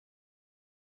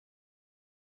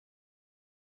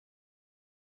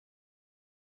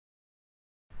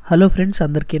Hello friends,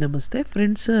 అందరికీ నమస్తే.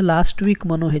 Friends, last week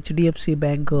మనం హెచ్డిఎఫ్సి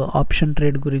బ్యాంక్ ఆప్షన్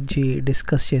ట్రేడ్ గురించి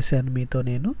డిస్కస్ చేశాను మీతో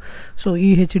నేను. సో ఈ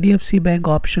హెచ్డిఎఫ్సి బ్యాంక్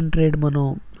ఆప్షన్ ట్రేడ్ మనం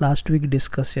లాస్ట్ వీక్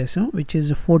డిస్కస్ చేసాం, which is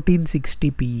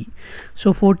 1460 PE. So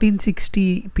 1460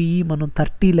 PE మనం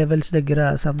 30 లెవెల్స్ దగ్గర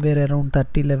సమ్వేర్ అరౌండ్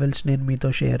 30 లెవెల్స్ నేను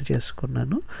మీతో షేర్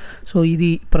చేసుకున్నాను. సో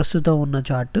ఇది ప్రస్తుతం ఉన్న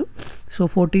చార్ట్. సో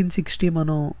 1460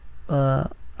 మనం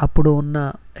అప్పుడు ఉన్న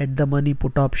ఎట్ ద మనీ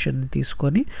పుట్ ఆప్షన్ని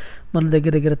తీసుకొని మన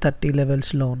దగ్గర 30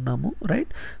 లెవెల్స్లో ఉన్నాము,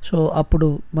 రైట్. సో అప్పుడు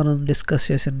మనం డిస్కస్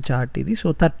చేసిన చార్ట్ ఇది. సో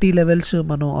 30 లెవెల్స్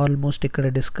మనం ఆల్మోస్ట్ ఇక్కడ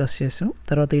డిస్కస్ చేసాం.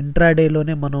 తర్వాత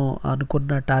ఇంట్రాడేలోనే మనం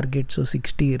అనుకున్న టార్గెట్స్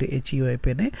 60 అచీవ్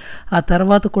అయిపోయినాయి. ఆ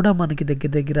తర్వాత కూడా మనకి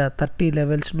దగ్గర 30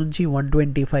 లెవెల్స్ నుంచి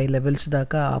 125 లెవెల్స్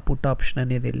దాకా ఆ పుట్ ఆప్షన్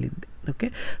అనేది వెళ్ళింది. ఓకే.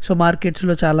 సో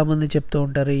మార్కెట్స్లో చాలామంది చెప్తూ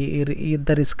ఉంటారు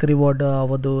ఇంత రిస్క్ రివార్డ్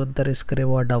అవ్వదు, ఇంత రిస్క్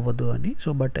రివార్డ్ అవ్వదు అని. So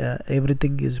but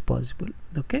everything is possible.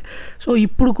 Okay. So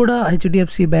ఇప్పుడు కూడా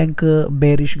హెచ్డిఎఫ్సి బ్యాంక్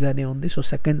బేరిష్గానే ఉంది. సో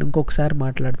ఇంకొకసారి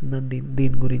మాట్లాడుతున్నాను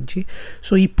దీని గురించి.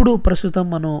 సో ఇప్పుడు ప్రస్తుతం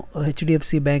మనం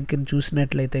హెచ్డిఎఫ్సి బ్యాంక్ని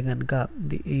చూసినట్లయితే కనుక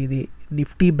ఇది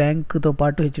నిఫ్టీ బ్యాంక్తో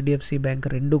పాటు హెచ్డిఎఫ్సి బ్యాంక్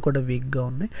రెండు కూడా వీక్గా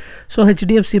ఉన్నాయి. సో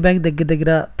హెచ్డిఎఫ్సి బ్యాంక్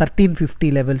దగ్గర 1350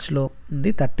 లెవెల్స్లో ఉంది.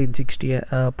 1360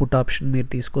 పుట్ ఆప్షన్ మీరు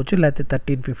తీసుకోవచ్చు, లేకపోతే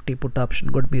 1350 పుట్ ఆప్షన్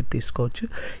కూడా మీరు తీసుకోవచ్చు.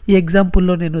 ఈ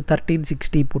ఎగ్జాంపుల్లో నేను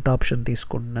 1360 పుట్ ఆప్షన్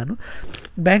తీసుకుంటున్నాను.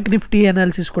 బ్యాంక్ నిఫ్టీ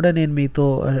అనాలిసిస్ కూడా నేను మీతో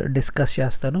డిస్కస్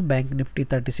చేస్తాను. బ్యాంక్ నిఫ్టీ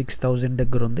 36,000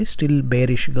 దగ్గర ఉంది, స్టిల్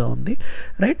బేరిష్గా ఉంది,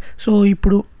 రైట్. సో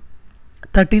ఇప్పుడు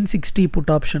 1360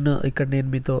 పుట్ ఆప్షన్ ఇక్కడ నేను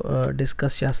మీతో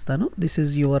డిస్కస్ చేస్తాను. This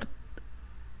is your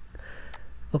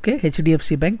okay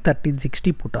HDFC bank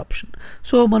 1360 put option.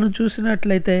 So మనం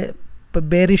చూసినట్లయితే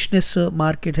బేరిష్నెస్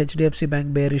మార్కెట్, హెచ్డిఎఫ్సి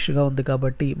బ్యాంక్ బేరిష్గా ఉంది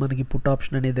కాబట్టి మనకి పుట్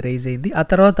ఆప్షన్ అనేది రైజ్ అయింది. ఆ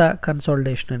తర్వాత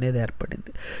కన్సాలిడేషన్ అనేది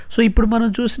ఏర్పడింది. సో ఇప్పుడు మనం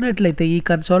చూసినట్లయితే ఈ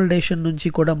కన్సాలిడేషన్ నుంచి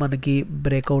కూడా మనకి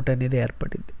బ్రేక్అవుట్ అనేది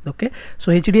ఏర్పడింది. Okay. So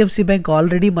HDFC bank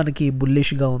already మనకి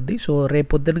బుల్లిష్గా ఉంది. సో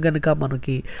రేపొద్దున కనుక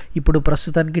మనకి ఇప్పుడు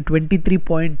ప్రస్తుతానికి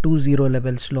 23.20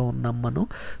 లెవెల్స్లో ఉన్నాం మనం.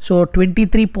 సో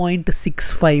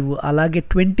 23.65 అలాగే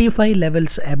 25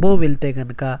 లెవెల్స్ అబోవ్ వెళ్తే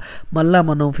కనుక మళ్ళీ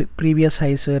మనం ప్రీవియస్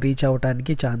హైస్ రీచ్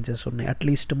అవ్వడానికి ఛాన్సెస్ ఉన్నాయి.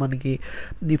 అట్లీస్ట్ మనకి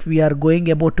if we are going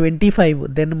about 25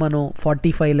 then మనం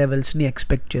 45 లెవెల్స్ని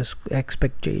ఎక్స్పెక్ట్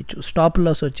చేయొచ్చు. స్టాప్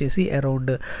లాస్ వచ్చేసి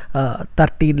అరౌండ్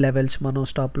 13 లెవెల్స్ మనం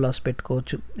స్టాప్ లాస్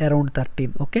పెట్టుకోవచ్చు, అరౌండ్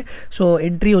 13. ఓకే. సో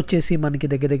ఎంట్రీ వచ్చేసి మనకి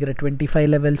దగ్గర 25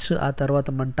 లెవెల్స్, ఆ తర్వాత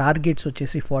మన టార్గెట్స్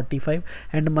వచ్చేసి 45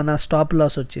 అండ్ మన స్టాప్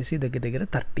లాస్ వచ్చేసి దగ్గర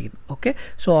 13. ఓకే.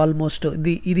 సో ఆల్మోస్ట్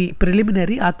ఇది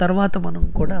ప్రిలిమినరీ. ఆ తర్వాత మనం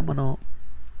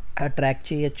ట్రాక్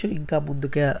చేయొచ్చు. ఇంకా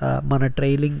ముందుగా మన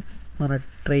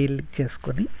ట్రైల్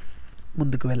చేసుకొని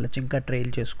ముందుకు వెళ్ళచ్చు, ఇంకా ట్రైల్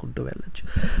చేసుకుంటూ వెళ్ళచ్చు.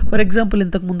 ఫర్ ఎగ్జాంపుల్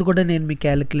ఇంతకు ముందు కూడా నేను మీకు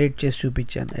క్యాలిక్యులేట్ చేసి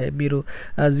చూపించాను. మీరు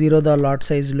 0 లాట్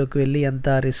సైజులోకి వెళ్ళి ఎంత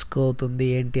రిస్క్ అవుతుంది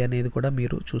ఏంటి అనేది కూడా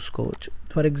మీరు చూసుకోవచ్చు.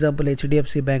 For example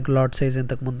HDFC bank lot size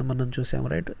ఇంతకుముందు మనం చూసాము,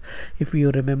 రైట్. ఇఫ్ యూ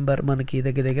రిమెంబర్ మనకి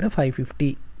దగ్గర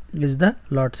 550 is the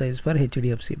lot size for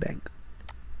HDFC bank.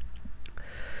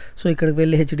 So ఇక్కడికి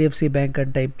వెళ్ళి హెచ్డిఎఫ్సి బ్యాంక్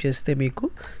అని టైప్ చేస్తే మీకు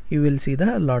you will see the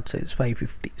lot size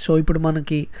 550. So ఇప్పుడు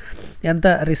మనకి ఎంత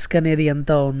రిస్క్ అనేది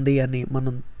ఎంత ఉంది అని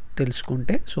మనం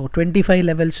తెలుసుకుంటే, సో 25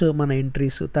 లెవెల్స్ మన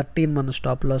ఎంట్రీస్, 13 మన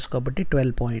స్టాప్ లాస్ కాబట్టి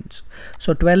 12 points. So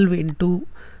 12 into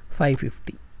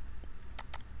 550.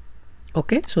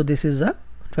 Okay. So this is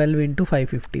 12 into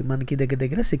 550 మనకి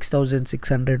దగ్గర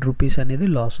 6,600 రూపీస్ అనేది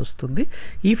లాస్ వస్తుంది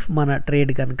ఇఫ్ మన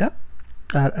ట్రేడ్ కనుక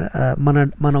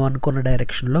మనం అనుకున్న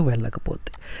డైరెక్షన్లో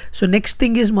వెళ్ళకపోతే. సో నెక్స్ట్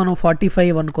థింగ్ ఈజ్ మనం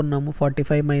 45 అనుకున్నాము,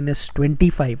 45 minus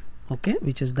 25, okay,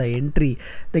 which is the entry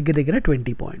దగ్గర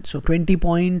 20 పాయింట్స్. సో 20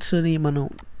 పాయింట్స్ని మనం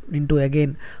ఇంటూ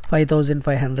అగైన్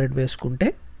 5,500 వేసుకుంటే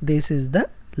దిస్ ఈజ్ ద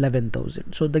 11,000.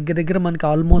 సో దగ్గర మనకి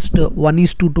ఆల్మోస్ట్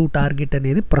 1:2 టార్గెట్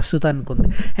అనేది ప్రస్తుతానికి ఉంది.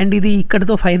 అండ్ ఇది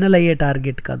ఇక్కడతో ఫైనల్ అయ్యే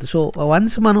టార్గెట్ కాదు. సో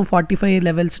వన్స్ మనం 45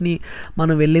 లెవెల్స్ని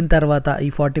మనం వెళ్ళిన తర్వాత, ఈ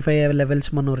 45 లెవెల్స్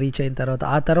మనం రీచ్ అయిన తర్వాత,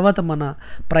 ఆ తర్వాత మన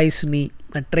ప్రైస్ని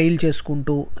ట్రైల్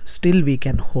చేసుకుంటూ still we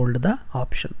can hold the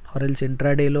option. Or else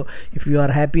ఇంట్రాడేలో if you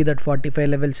are happy that 45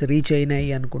 levels reach అయినాయి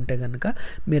అనుకుంటే కనుక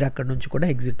మీరు అక్కడ నుంచి కూడా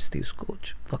ఎగ్జిట్స్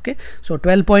తీసుకోవచ్చు. ఓకే. సో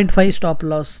 12.5 స్టాప్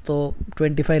లాస్తో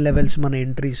 25 లెవెల్స్ మన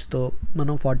ఎంట్రీస్తో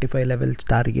మనం 45 లెవెల్స్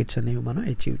టార్గెట్స్ అనేవి మనం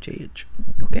అచీవ్ చేయొచ్చు.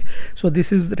 Okay. So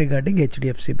this is regarding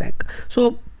HDFC bank. So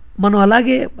మనం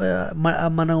అలాగే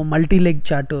మనం మల్టీలెగ్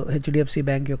చార్ట్, హెచ్డిఎఫ్సి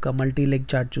బ్యాంక్ యొక్క మల్టీలెగ్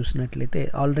చార్ట్ చూసినట్లయితే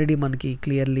ఆల్రెడీ మనకి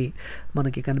క్లియర్లీ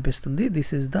మనకి కనిపిస్తుంది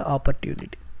this is the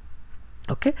opportunity.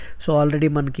 Okay. So already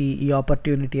మనకి ఈ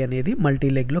ఆపర్చునిటీ అనేది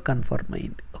మల్టీలెగ్లో కన్ఫర్మ్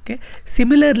అయింది. ఓకే.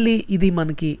 సిమిలర్లీ ఇది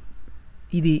మనకి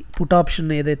ఇది పుట్ ఆప్షన్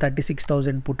ఏదైతే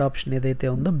 36,000 పుట్ ఆప్షన్ ఏదైతే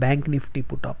ఉందో bank Nifty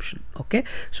put option. Okay,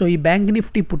 so ఈ బ్యాంక్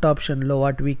నిఫ్టీ పుట్ ఆప్షన్లో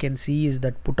what we can see is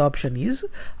that put option is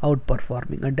out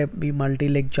performing. అంటే ఈ మల్టీ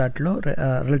లెగ్ చార్ట్లో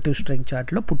రిలేటివ్ స్ట్రెంగ్త్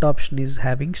చార్ట్లో put option is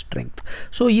having strength.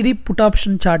 So ఇది put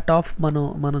option chart of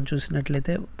మనం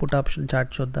చూసినట్లయితే put option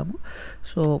chart చూద్దాము.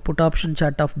 So put option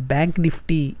chart of bank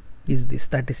Nifty is this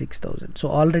 36,000. So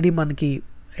already మనకి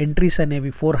entries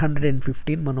అనేవి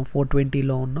 415, మనం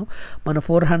 420లో ఉన్నాం. మన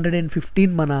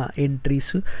 415 మన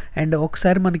ఎంట్రీస్. అండ్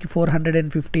ఒకసారి మనకి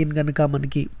 415 కనుక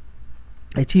మనకి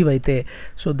అచీవ్ అయితే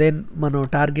సో దెన్ మనం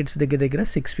టార్గెట్స్ దగ్గర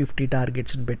 650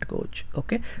 టార్గెట్స్ని పెట్టుకోవచ్చు.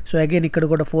 ఓకే, సో అగైన్ ఇక్కడ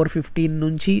కూడా 415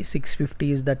 నుంచి 650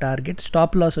 is the target.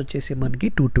 Stop loss వచ్చేసి మనకి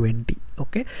 220.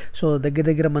 ఓకే, సో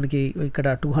దగ్గర మనకి ఇక్కడ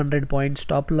 200 points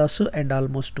stop loss and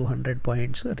almost 200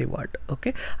 points reward. Okay,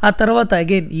 ఆ తర్వాత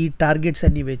అగైన్ ఈ టార్గెట్స్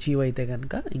అన్ని అచీవ్ అయితే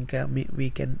కనుక ఇంకా వీ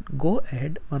కెన్ గో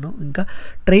అహెడ్. మనం ఇంకా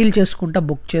ట్రైల్ చేసుకుంటా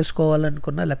బుక్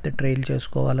చేసుకోవాలనుకున్నా లేకపోతే trial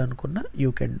చేసుకోవాలనుకున్నా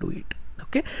you can do it.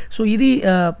 Okay, so ఇది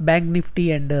bank Nifty.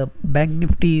 And bank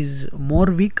Nifty is more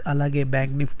week. అలాగే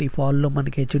బ్యాంక్ నిఫ్టీ ఫాల్లో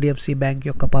మనకి హెచ్డిఎఫ్సి బ్యాంక్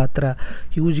యొక్క పాత్ర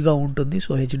హ్యూజ్గా ఉంటుంది.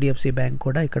 సో హెచ్డిఎఫ్సి బ్యాంక్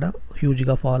కూడా ఇక్కడ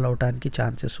హ్యూజ్గా ఫాలో అవడానికి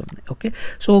ఛాన్సెస్ ఉన్నాయి. ఓకే,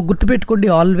 సో గుర్తుపెట్టుకోండి,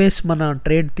 ఆల్వేస్ మన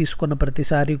ట్రేడ్ తీసుకున్న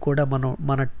ప్రతిసారి కూడా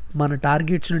మన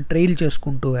టార్గెట్స్ని ట్రైల్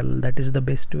చేసుకుంటూ వెళ్ళాలి. That is the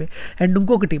best way. And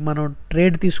ఇంకొకటి, మనం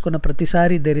ట్రేడ్ తీసుకున్న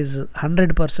ప్రతిసారి there is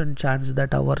 100% chance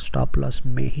that hour stop loss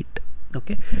May hit.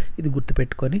 Okay, ఇది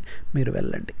గుర్తుపెట్టుకొని మీరు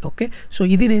వెళ్ళండి. ఓకే, సో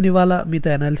ఇది నేను ఇవాళ మీతో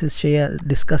అనాలిసిస్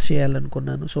డిస్కస్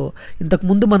చేయాలనుకున్నాను. సో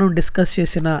ఇంతకుముందు మనం డిస్కస్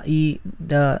చేసిన ఈ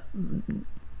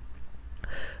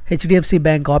హెచ్డిఎఫ్సి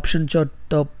బ్యాంక్ ఆప్షన్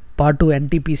చార్ట్తో పాటు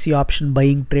ఎన్టీపీసీ ఆప్షన్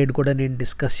బయింగ్ ట్రేడ్ కూడా నేను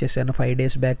డిస్కస్ చేశాను 5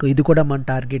 days బ్యాక్. ఇది కూడా మన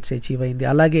టార్గెట్స్ అచీవ్ అయింది.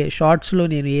 అలాగే షార్ట్స్లో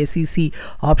నేను ఏసీసీ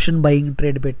ఆప్షన్ బయింగ్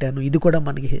ట్రేడ్ పెట్టాను, ఇది కూడా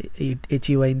మనకి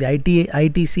అచీవ్ అయింది.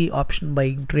 ఐటీసీ ఆప్షన్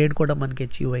బయింగ్ ట్రేడ్ కూడా మనకి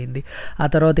అచీవ్ అయింది. ఆ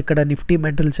తర్వాత ఇక్కడ నిఫ్టీ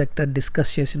మెటల్ సెక్టర్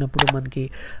డిస్కస్ చేసినప్పుడు మనకి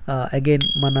అగైన్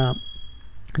మన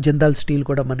జిందాల్ స్టీల్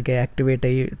కూడా మనకి యాక్టివేట్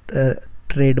అయ్యి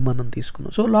ట్రేడ్ మనం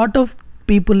తీసుకున్నాం. సో లాట్ ఆఫ్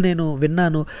పీపుల్ నేను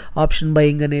విన్నాను ఆప్షన్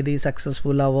బయింగ్ అనేది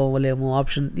సక్సెస్ఫుల్ అవ్వలేము,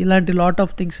 ఆప్షన్ ఇలాంటి లాట్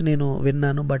ఆఫ్ థింగ్స్ నేను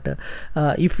విన్నాను. But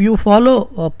if you follow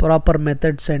proper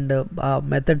methods and ఆ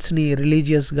మెథడ్స్ని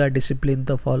రిలీజియస్గా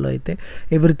డిసిప్లిన్తో ఫాలో అయితే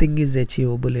everything is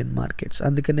achievable in markets.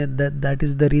 అందుకనే that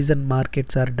is the reason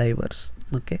markets are divorce.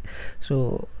 Okay, so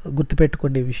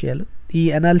గుర్తుపెట్టుకోండి ఈ విషయాలు. ఈ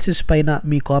అనాలిసిస్ పైన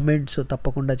మీ కామెంట్స్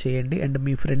తప్పకుండా చేయండి అండ్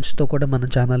మీ ఫ్రెండ్స్తో కూడా మన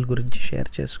ఛానల్ గురించి షేర్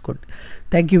చేసుకోండి.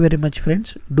 Thank you very much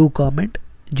friends. Do comment.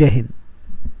 జై హింద్.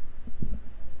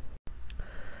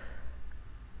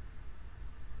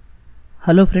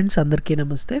 హలో ఫ్రెండ్స్, అందరికీ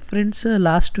నమస్తే. ఫ్రెండ్స్,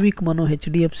 లాస్ట్ వీక్ మనం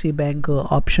హెచ్డిఎఫ్సి బ్యాంక్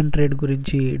ఆప్షన్ ట్రేడ్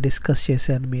గురించి డిస్కస్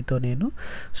చేశాను మీతో నేను.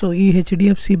 సో ఈ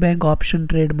హెచ్డిఎఫ్సి బ్యాంక్ ఆప్షన్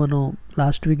ట్రేడ్ మనం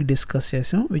లాస్ట్ వీక్ డిస్కస్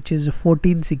చేసాం, which is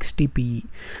 1460 PE.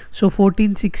 So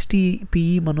 1460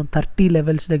 PE మనం 30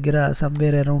 లెవెల్స్ దగ్గర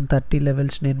సమ్వేర్ అరౌండ్ 30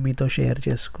 లెవెల్స్ నేను మీతో షేర్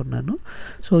చేసుకున్నాను.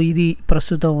 సో ఇది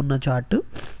ప్రస్తుతం ఉన్న చార్ట్.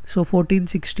 సో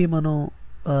 1460 మనం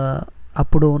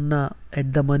అప్పుడు ఉన్న at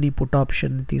the money put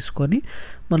option తీసుకొని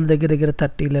మన దగ్గర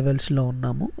 30 లెవెల్స్లో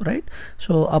ఉన్నాము, రైట్.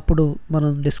 సో అప్పుడు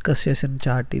మనం డిస్కస్ చేసిన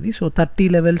చార్ట్ ఇది. సో 30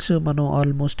 లెవెల్స్ మనం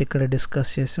ఆల్మోస్ట్ ఇక్కడ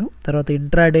డిస్కస్ చేసాం. తర్వాత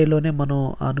ఇంట్రాడేలోనే మనం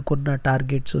అనుకున్న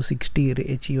టార్గెట్స్ 60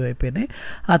 అచీవ్ అయిపోయినాయి.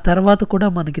 ఆ తర్వాత కూడా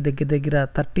మనకి దగ్గర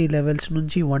 30 లెవెల్స్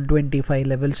నుంచి 125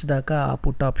 లెవెల్స్ దాకా ఆ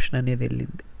పుట్ ఆప్షన్ అనేది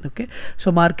వెళ్ళింది. ఓకే, సో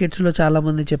మార్కెట్స్లో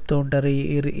చాలామంది చెప్తూ ఉంటారు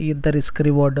ఇంత రిస్క్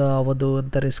రివార్డ్ అవ్వదు,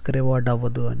 ఇంత రిస్క్ రివార్డ్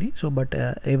అవ్వదు అని. So but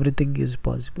everything is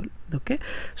possible. Okay,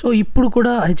 so ఇప్పుడు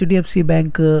కూడా హెచ్డిఎఫ్సి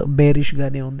బ్యాంక్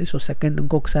బేరిష్గానే ఉంది. సో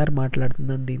ఇంకొకసారి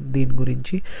మాట్లాడుతున్నాను దీని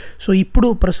గురించి. సో ఇప్పుడు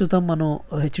ప్రస్తుతం మనం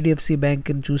హెచ్డిఎఫ్సి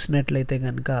బ్యాంక్ని చూసినట్లయితే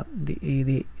కనుక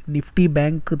ఇది నిఫ్టీ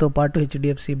బ్యాంక్తో పాటు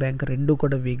హెచ్డిఎఫ్సి బ్యాంక్ రెండు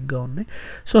కూడా వీక్గా ఉన్నాయి.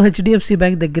 సో హెచ్డిఎఫ్సి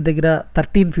బ్యాంక్ దగ్గర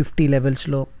 1350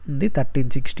 లెవెల్స్లో ఉంది.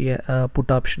 1360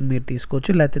 పుట్ ఆప్షన్ మీరు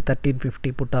తీసుకోవచ్చు, లేకపోతే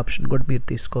 1350 పుట్ ఆప్షన్ కూడా మీరు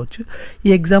తీసుకోవచ్చు. ఈ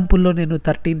ఎగ్జాంపుల్లో నేను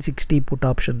 1360 పుట్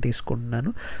ఆప్షన్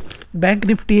తీసుకుంటున్నాను. బ్యాంక్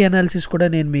నిఫ్టీ అనాలిసిస్ కూడా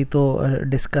నేను మీతో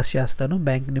డిస్కస్ చేస్తాను.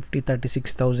 బ్యాంక్ నిఫ్టీ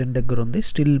 36,000 దగ్గర ఉంది,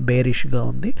 స్టిల్ బేరిష్గా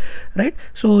ఉంది, రైట్.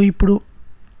 సో ఇప్పుడు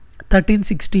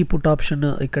 1360 పుట్ ఆప్షన్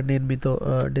ఇక్కడ నేను మీతో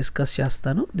డిస్కస్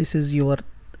చేస్తాను. This is your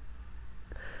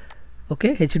okay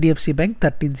HDFC bank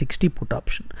 1360 put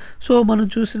option. So మనం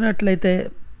చూసినట్లయితే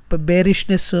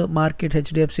బేరిష్నెస్ మార్కెట్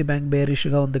హెచ్డిఎఫ్సి బ్యాంక్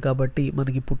బేరిష్గా ఉంది కాబట్టి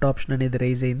మనకి పుట్ ఆప్షన్ అనేది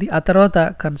రైజ్ అయింది. ఆ తర్వాత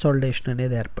కన్సాలిడేషన్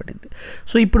అనేది ఏర్పడింది.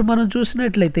 సో ఇప్పుడు మనం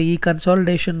చూసినట్లయితే ఈ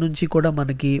కన్సాలిడేషన్ నుంచి కూడా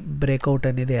మనకి బ్రేక్అవుట్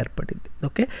అనేది ఏర్పడింది.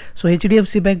 Okay, so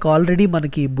HDFC bank already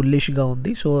మనకి బుల్లిష్గా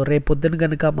ఉంది. సో రేపొద్దున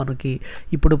కనుక మనకి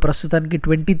ఇప్పుడు ప్రస్తుతానికి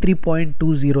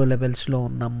 23.20 లెవెల్స్లో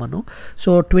ఉన్నాం మనం.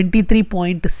 సో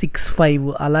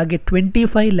 23.65 అలాగే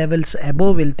 25 లెవెల్స్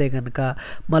అబోవ్ వెళ్తే కనుక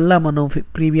మళ్ళీ మనం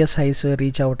ప్రీవియస్ హైస్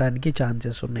రీచ్ అవ్వడానికి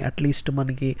ఛాన్సెస్ ఉన్నాయి. ఉన్నాయి. అట్లీస్ట్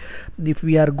మనకి if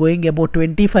we are going about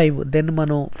 25 then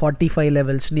మనం 45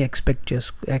 లెవెల్స్ని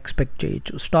ఎక్స్పెక్ట్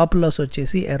చేయొచ్చు. స్టాప్ లాస్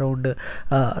వచ్చేసి అరౌండ్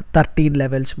 13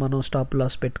 లెవెల్స్ మనం స్టాప్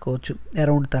లాస్ పెట్టుకోవచ్చు,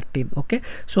 అరౌండ్ 13. ఓకే,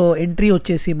 సో ఎంట్రీ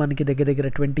వచ్చేసి మనకి దగ్గర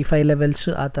 25 లెవెల్స్,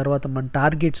 ఆ తర్వాత మన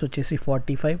టార్గెట్స్ వచ్చేసి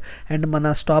 45 అండ్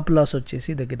మన స్టాప్ లాస్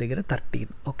వచ్చేసి దగ్గర 13.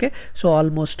 ఓకే, సో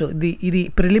ఆల్మోస్ట్ ఇది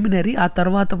ప్రిలిమినరీ. ఆ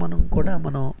తర్వాత మనం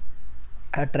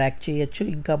ట్రాక్ చేయొచ్చు,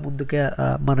 ఇంకా ముందుగా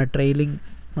మన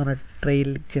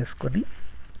ట్రైల్ చేసుకొని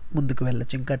ముందుకు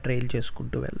వెళ్ళచ్చు, ఇంకా ట్రైల్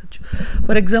చేసుకుంటూ వెళ్ళచ్చు.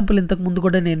 ఫర్ ఎగ్జాంపుల్ ఇంతకు ముందు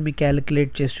కూడా నేను మీకు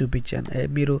క్యాలిక్యులేట్ చేసి చూపించాను.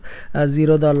 మీరు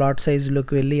జీరో ద లాట్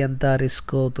సైజ్లోకి వెళ్ళి ఎంత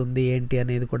రిస్క్ అవుతుంది ఏంటి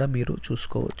అనేది కూడా మీరు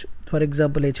చూసుకోవచ్చు. For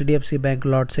example HDFC bank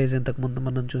lot size ఇంతకుముందు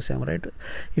మనం చూసాము, రైట్?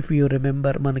 ఇఫ్ యూ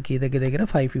రిమెంబర్ మనకి దగ్గర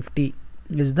 550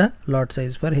 is the lot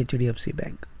size for HDFC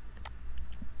bank.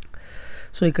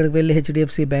 So ఇక్కడికి వెళ్ళి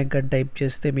HDFC బ్యాంక్ అని టైప్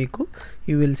చేస్తే మీకు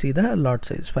you will see the lot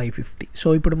size 550. So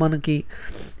ఇప్పుడు మనకి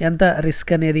ఎంత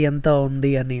రిస్క్ అనేది ఎంత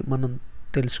ఉంది అని మనం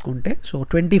తెలుసుకుంటే, సో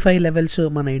 25 లెవెల్స్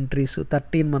మన ఎంట్రీస్,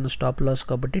 13 మన స్టాప్ లాస్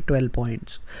కాబట్టి 12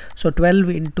 points. So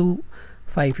 12 into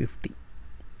 550.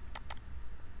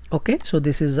 Okay, so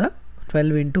this is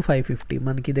 12 into 550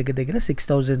 మనకి దగ్గర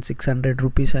 6,600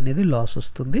 రూపీస్ అనేది లాస్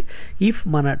వస్తుంది ఇఫ్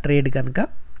మన ట్రేడ్ కనుక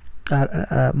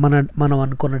మనం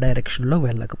అనుకున్న డైరెక్షన్లో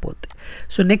వెళ్ళకపోతే.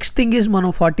 సో నెక్స్ట్ థింగ్ ఈజ్ మనం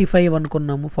 45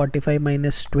 అనుకున్నాము, 45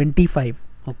 minus 25,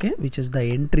 okay, which is the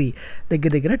entry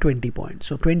దగ్గర 20 పాయింట్స్.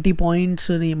 సో 20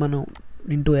 పాయింట్స్ని మనం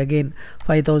ఇంటూ అగైన్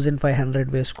 5,500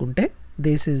 వేసుకుంటే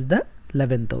దిస్ ఈజ్ ద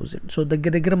 11,000. సో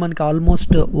దగ్గర మనకి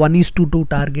ఆల్మోస్ట్ 1:2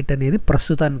 టార్గెట్ అనేది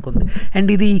ప్రస్తుతానికి ఉంది. అండ్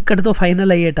ఇది ఇక్కడతో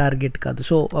ఫైనల్ అయ్యే టార్గెట్ కాదు.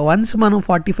 సో వన్స్ మనం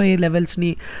 45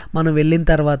 లెవెల్స్ని మనం వెళ్ళిన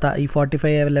తర్వాత, ఈ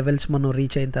 45 లెవెల్స్ మనం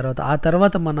రీచ్ అయిన తర్వాత, ఆ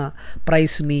తర్వాత మన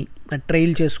ప్రైస్ని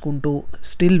ట్రైల్ చేసుకుంటూ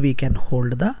still we can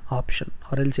hold the option.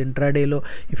 Or else ఇంట్రాడేలో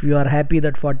if you are happy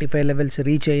that 45 levels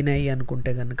reach అయినాయి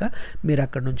అనుకుంటే కనుక మీరు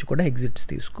అక్కడ నుంచి కూడా ఎగ్జిట్స్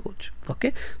తీసుకోవచ్చు.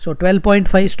 ఓకే, సో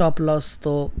 12.5 స్టాప్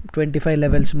లాస్తో 25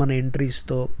 లెవెల్స్ మన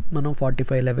ఎంట్రీస్తో మనం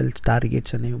 45 లెవెల్స్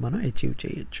టార్గెట్స్ అనేవి మనం అచీవ్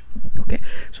చేయొచ్చు. Okay,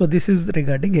 so this is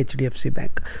regarding HDFC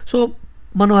bank. So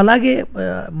మనం అలాగే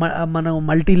మనం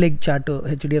multi leg chart,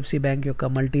 HDFC bank యొక్క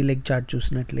మల్టీ లెగ్ చార్ట్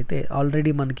చూసినట్లయితే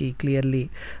ఆల్రెడీ మనకి క్లియర్లీ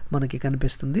మనకి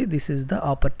కనిపిస్తుంది this is the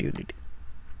opportunity.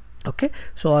 Okay,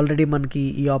 so already మనకి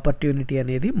ఈ ఆపర్చునిటీ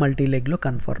అనేది మల్టీ లెగ్లో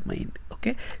కన్ఫర్మ్ అయింది.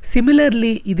 ఓకే,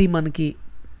 సిమిలర్లీ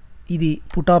ఇది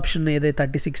పుట్ ఆప్షన్ ఏదైతే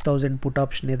 36,000 పుట్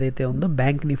ఆప్షన్ ఏదైతే ఉందో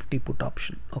bank Nifty put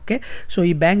option. Okay, so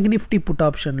ఈ బ్యాంక్ నిఫ్టీ పుట్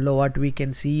ఆప్షన్లో what we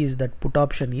can see is that put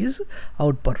option is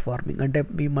out performing. అంటే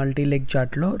ఈ మల్టీ లెగ్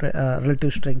చార్ట్లో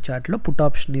రిలేటివ్ స్ట్రెంగ్త్ చార్ట్లో put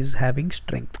option is having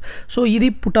strength. So ఇది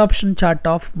put option chart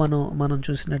of మనం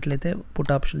చూసినట్లయితే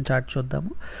put option chart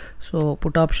చూద్దాము. So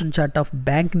put option chart of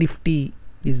bank Nifty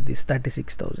is this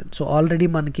 36,000. So already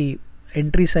మనకి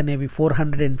entries అనేవి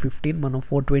 415, మనం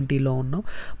 420లో ఉన్నాం.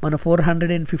 మన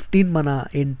 415 మన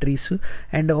ఎంట్రీస్.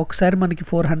 అండ్ ఒకసారి మనకి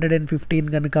 415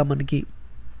 కనుక మనకి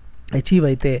అచీవ్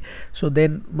అయితే సో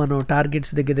దెన్ మనం టార్గెట్స్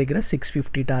దగ్గర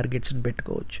 650 టార్గెట్స్ని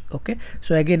పెట్టుకోవచ్చు. ఓకే,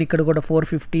 సో అగైన్ ఇక్కడ కూడా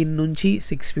 415 నుంచి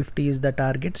 650 is the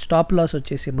target. Stop loss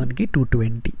వచ్చేసి మనకి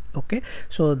 220. ఓకే,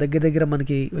 సో దగ్గర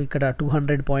మనకి ఇక్కడ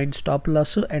 200 points stop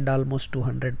loss and almost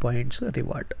 200 points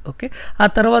reward. Okay, ఆ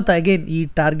తర్వాత అగైన్ ఈ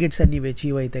టార్గెట్స్ అన్ని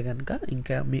అచీవ్ అయితే కనుక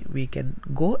ఇంకా వీ కెన్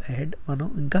గో అహెడ్. మనం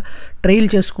ఇంకా ట్రైల్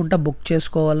చేసుకుంటా బుక్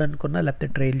చేసుకోవాలనుకున్నా లేకపోతే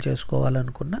trial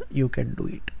చేసుకోవాలనుకున్నా you can do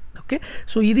it. Okay,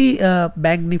 so ఇది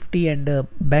bank Nifty. And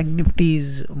bank Nifty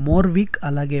is more week.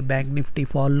 అలాగే బ్యాంక్ నిఫ్టీ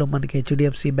ఫాల్లో మనకి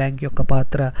HDFC బ్యాంక్ యొక్క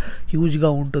పాత్ర హ్యూజ్గా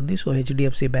ఉంటుంది. సో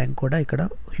HDFC బ్యాంక్ కూడా ఇక్కడ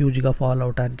హ్యూజ్గా ఫాలో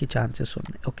అవడానికి ఛాన్సెస్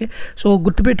ఉన్నాయి. ఓకే, సో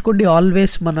గుర్తుపెట్టుకోండి,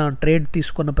 ఆల్వేస్ మన ట్రేడ్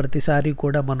తీసుకున్న ప్రతిసారి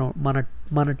కూడా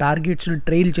మన టార్గెట్స్ని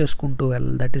ట్రైల్ చేసుకుంటూ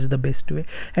వెళ్ళాలి. That is the best way.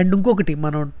 And ఇంకొకటి,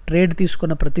 మనం ట్రేడ్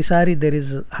తీసుకున్న ప్రతిసారి there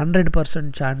is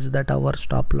 100% chance that hour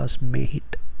stop loss May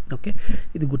hit. Okay,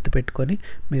 ఇది గుర్తుపెట్టుకొని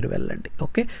మీరు వెళ్ళండి.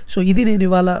 ఓకే, సో ఇది నేను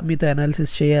ఇవాళ మీతో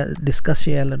అనాలిసిస్ డిస్కస్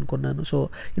చేయాలనుకున్నాను. సో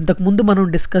ఇంతకుముందు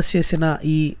మనం డిస్కస్ చేసిన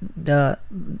ఈ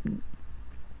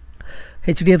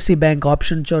HDFC బ్యాంక్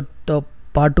ఆప్షన్ చార్ట్తో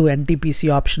పాటు NTPC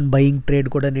ఆప్షన్ బయింగ్ ట్రేడ్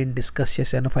కూడా నేను డిస్కస్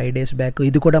చేశాను 5 days బ్యాక్.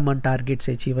 ఇది కూడా మన టార్గెట్స్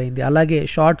అచీవ్ అయింది. అలాగే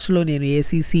షార్ట్స్లో నేను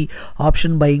ACC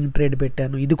ఆప్షన్ బయింగ్ ట్రేడ్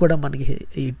పెట్టాను, ఇది కూడా మనకి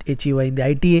అచీవ్ అయింది.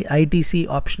 ITC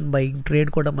ఆప్షన్ బయింగ్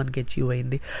ట్రేడ్ కూడా మనకి అచీవ్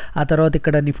అయింది. ఆ తర్వాత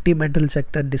ఇక్కడ నిఫ్టీ మెటల్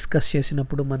సెక్టర్ డిస్కస్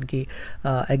చేసినప్పుడు మనకి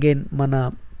అగైన్ మన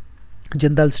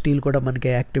జిందాల్ స్టీల్ కూడా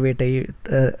మనకి యాక్టివేట్ అయ్యి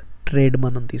ట్రేడ్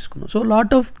మనం తీసుకున్నాం. సో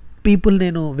లాట్ ఆఫ్ పీపుల్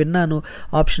నేను విన్నాను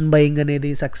ఆప్షన్ బయింగ్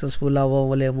అనేది సక్సెస్ఫుల్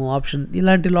అవ్వలేము, ఆప్షన్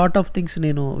ఇలాంటి లాట్ ఆఫ్ థింగ్స్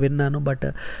నేను విన్నాను. But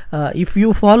if you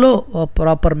follow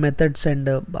proper methods and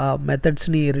ఆ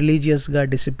మెథడ్స్ని రిలీజియస్గా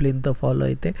డిసిప్లిన్తో ఫాలో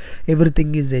అయితే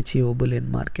everything is achievable in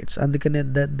markets. అందుకనే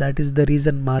that is the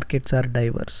reason markets are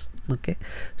divorce. Okay,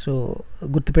 so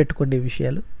గుర్తుపెట్టుకోండి ఈ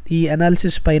విషయాలు. ఈ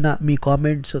అనాలిసిస్ పైన మీ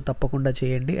కామెంట్స్ తప్పకుండా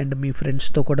చేయండి అండ్ మీ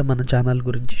ఫ్రెండ్స్తో కూడా మన ఛానల్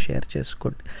గురించి షేర్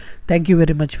చేసుకోండి. Thank you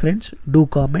very much friends, do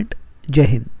comment. జై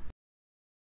హింద్.